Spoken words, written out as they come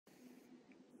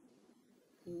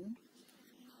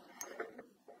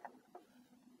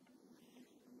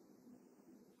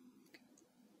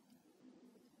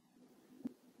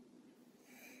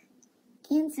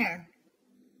Cancer.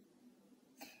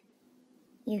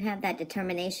 You have that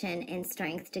determination and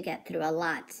strength to get through a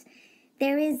lot.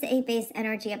 There is a base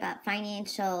energy about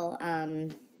financial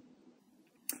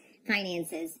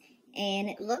finances, and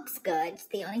it looks good.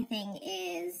 The only thing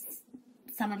is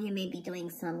some of you may be doing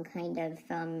some kind of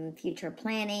future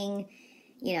planning,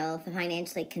 you know, for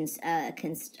financially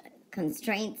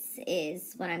constraints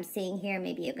is what I'm seeing here.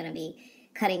 Maybe you're going to be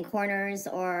cutting corners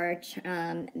or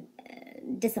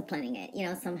disciplining it, you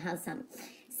know, somehow, some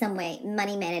way,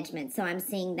 money management. So I'm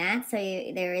seeing that. So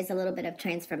there is a little bit of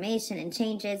transformation and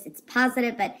changes. It's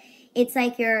positive, but it's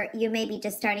like you may be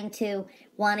just starting to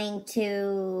wanting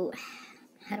to,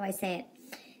 how do I say it?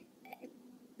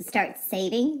 Start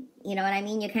saving. You know what I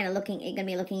mean? You're kind of you're going to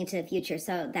be looking into the future.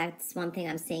 So that's one thing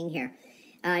I'm seeing here.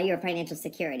 Your financial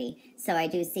security. So I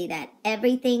do see that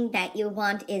everything that you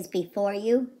want is before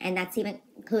you, and that's even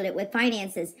included with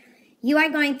finances. You are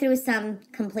going through some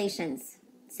completions.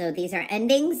 So these are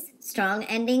endings, strong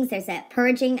endings. There's that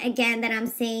purging again that I'm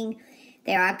seeing.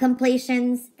 There are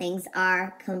completions. Things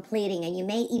are completing. And you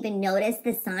may even notice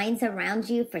the signs around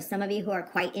you. For some of you who are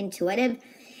quite intuitive,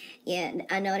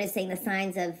 noticing the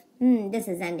signs of, this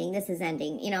is ending, this is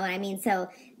ending. You know what I mean? So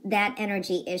that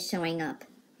energy is showing up.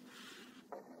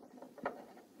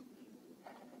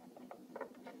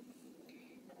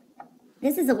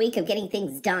 This is a week of getting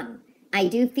things done. I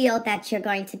do feel that you're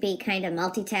going to be kind of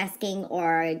multitasking,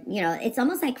 or, you know, it's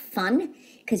almost like fun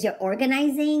because you're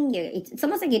organizing. It's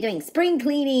almost like you're doing spring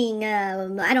cleaning.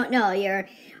 I don't know. You're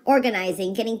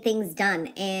organizing, getting things done.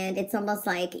 And it's almost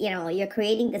like, you know, you're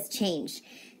creating this change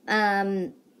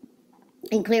and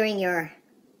clearing your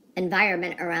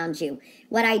environment around you.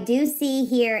 What I do see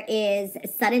here is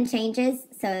sudden changes.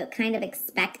 So kind of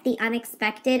expect the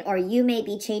unexpected, or you may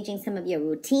be changing some of your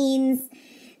routines,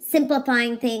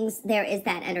 simplifying things. There is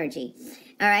that energy.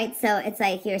 All right. So it's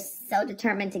like you're so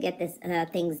determined to get this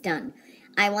things done.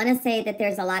 I want to say that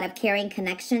there's a lot of caring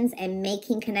connections and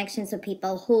making connections with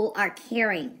people who are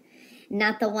caring,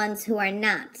 not the ones who are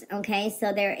not. Okay.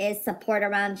 So there is support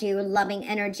around you, loving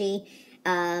energy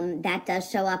that does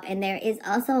show up. And there is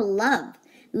also love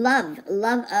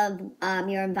of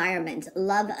your environment,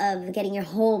 love of getting your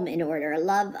home in order,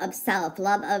 love of self,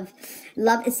 love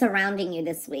is surrounding you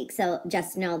this week. So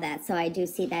just know that. So I do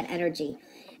see that energy.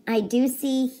 I do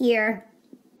see here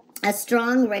a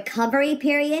strong recovery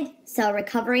period. So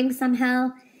recovering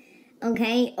somehow,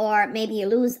 okay, or maybe you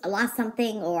lost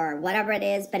something or whatever it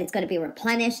is, but it's going to be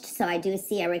replenished. So I do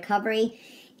see a recovery.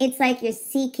 It's like you're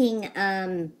seeking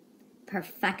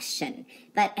perfection,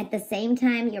 but at the same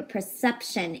time your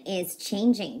perception is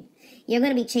changing. You're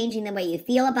going to be changing the way you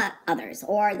feel about others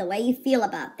or the way you feel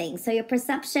about things. So your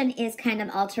perception is kind of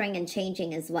altering and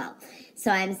changing as well. So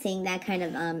I'm seeing that kind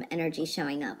of energy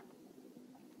showing up.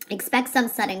 Expect some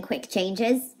sudden quick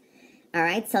changes. All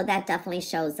right, so that definitely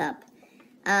shows up.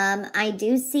 I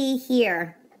do see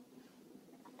here,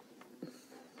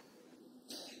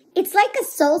 it's like a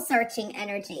soul-searching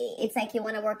energy. It's like you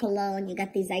want to work alone. You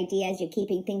got these ideas. You're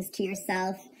keeping things to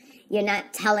yourself. You're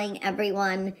not telling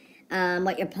everyone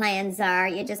what your plans are.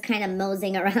 You're just kind of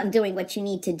moseying around doing what you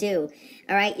need to do.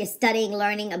 All right? You're studying,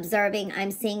 learning, observing.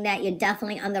 I'm seeing that you're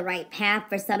definitely on the right path.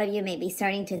 For some of you, maybe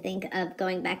starting to think of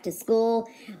going back to school,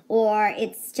 or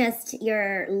it's just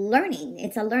you're learning.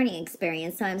 It's a learning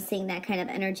experience. So I'm seeing that kind of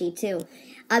energy too.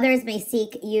 Others may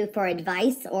seek you for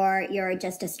advice, or you're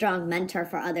just a strong mentor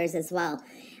for others as well.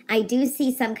 I do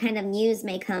see some kind of news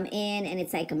may come in, and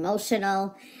it's like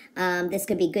emotional. This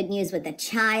could be good news with a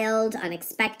child,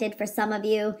 unexpected for some of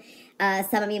you.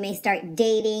 Some of you may start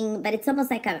dating, but it's almost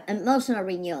like an emotional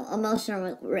renewal,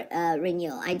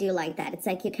 renewal. I do like that. It's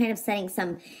like you're kind of setting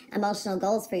some emotional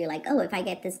goals for you, like, oh, if I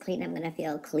get this clean, I'm going to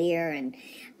feel clear and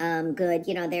good.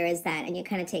 You know, there is that, and you're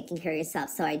kind of taking care of yourself.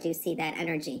 So I do see that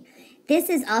energy. This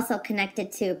is also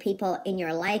connected to people in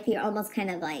your life. You're almost kind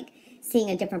of like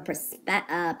seeing a different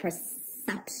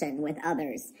perception with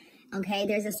others. Okay,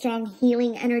 there's a strong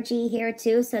healing energy here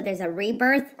too. So there's a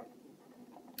rebirth.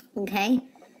 Okay.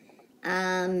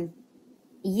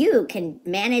 You can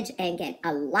manage and get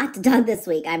a lot done this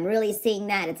week. I'm really seeing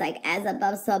that. It's like as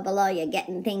above, so below. You're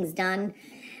getting things done.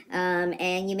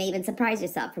 And you may even surprise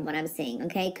yourself from what I'm seeing,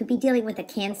 okay? Could be dealing with a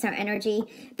Cancer energy,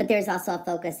 but there's also a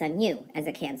focus on you as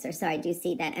a Cancer. So I do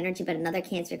see that energy, but another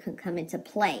Cancer could come into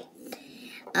play.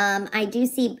 I do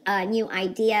see new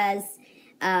ideas.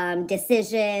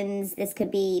 decisions. This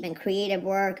could be even creative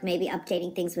work, maybe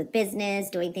updating things with business,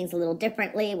 doing things a little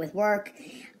differently with work,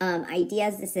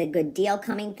 ideas. This is a good deal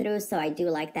coming through, so I do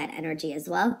like that energy as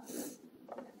well.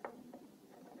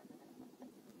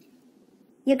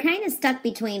 You're kind of stuck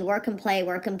between work and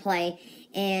play,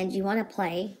 and you want to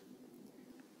play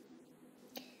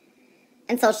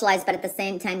and socialize, but at the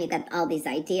same time, you got all these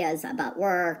ideas about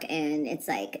work, and it's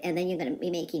like, and then you're going to be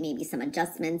making maybe some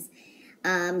adjustments.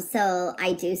 So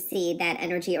I do see that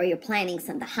energy, or you're planning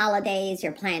the holidays,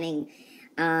 you're planning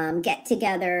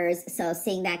get-togethers, so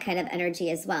seeing that kind of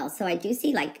energy as well. So I do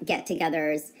see like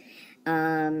get-togethers,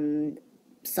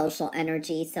 social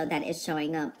energy, so that is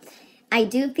showing up. I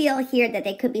do feel here that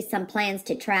there could be some plans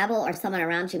to travel, or someone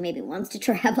around you maybe wants to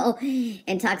travel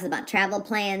and talks about travel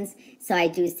plans. So I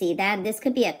do see that. This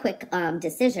could be a quick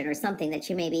decision or something that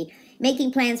you may be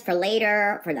making plans for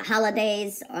later, for the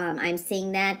holidays. I'm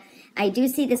seeing that. I do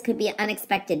see this could be an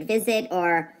unexpected visit,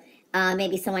 or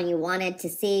maybe someone you wanted to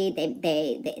see.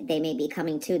 They may be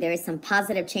coming too. There is some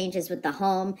positive changes with the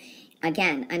home.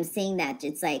 Again, I'm seeing that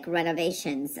it's like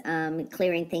renovations,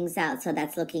 clearing things out. So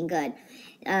that's looking good.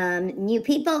 New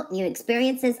people, new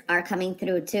experiences are coming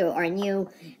through too, or a new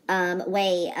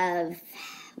way of,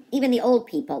 even the old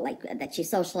people like that you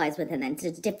socialize with, and then it's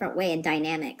a different way and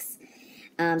dynamics.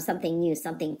 Something new,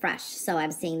 something fresh. So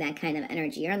I'm seeing that kind of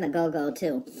energy. You're on the go-go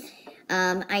too.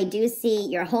 I do see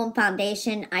your home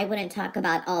foundation. I wouldn't talk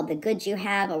about all the good you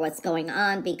have or what's going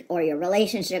on, or your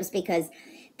relationships, because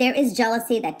there is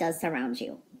jealousy that does surround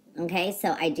you. Okay,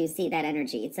 so I do see that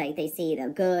energy. It's like they see the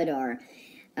good, or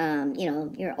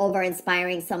you're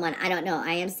over-inspiring someone. I don't know.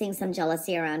 I am seeing some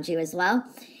jealousy around you as well.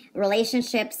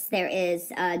 Relationships, there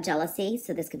is jealousy.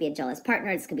 So this could be a jealous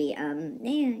partner. This could be,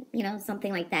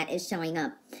 something like that is showing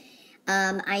up.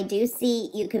 I do see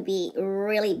you could be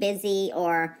really busy,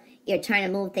 or you're trying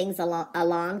to move things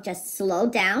along. Just slow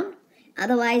down.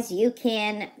 Otherwise, you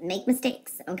can make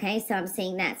mistakes. Okay, so I'm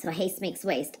seeing that. So haste makes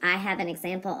waste. I have an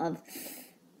example of,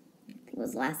 I think it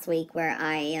was last week, where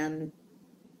I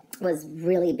was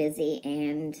really busy,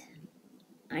 and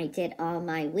I did all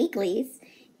my weeklies,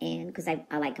 and because I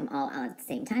like them all out at the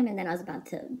same time, and then I was about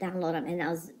to download them, and I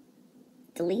was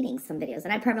deleting some videos,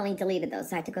 and I permanently deleted those,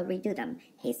 so I had to go redo them.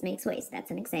 Haste makes waste.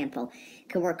 That's an example.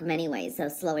 Could work many ways. So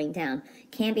slowing down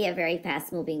can be a very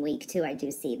fast-moving week too. I do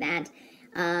see that.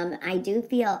 I do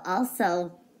feel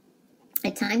also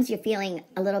at times you're feeling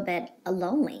a little bit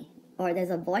lonely, or there's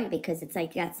a void, because it's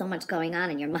like you got so much going on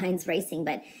and your mind's racing,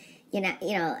 but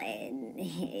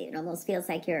it almost feels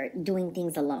like you're doing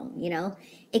things alone,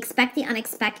 Expect the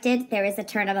unexpected. There is a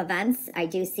turn of events. I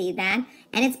do see that.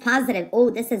 And it's positive. Oh,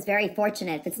 this is very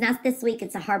fortunate. If it's not this week,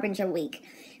 it's a harbinger week.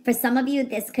 For some of you,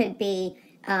 this could be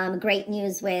great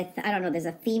news with, I don't know, there's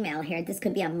a female here. This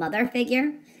could be a mother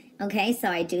figure. Okay, so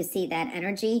I do see that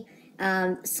energy.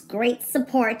 Great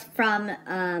support from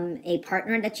a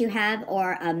partner that you have,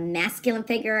 or a masculine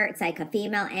figure. It's like a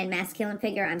female and masculine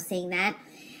figure. I'm seeing that.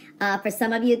 For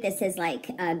some of you, this is like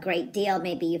a great deal.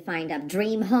 Maybe you find a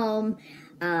dream home.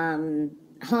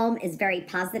 Home is very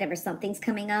positive, or something's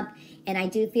coming up. And I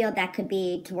do feel that could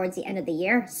be towards the end of the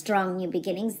year. Strong new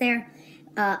beginnings there.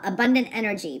 Abundant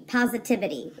energy,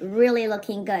 positivity, really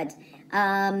looking good.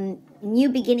 New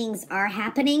beginnings are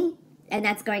happening, and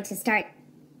that's going to start,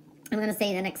 I'm going to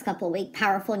say, in the next couple of weeks.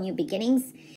 Powerful new beginnings.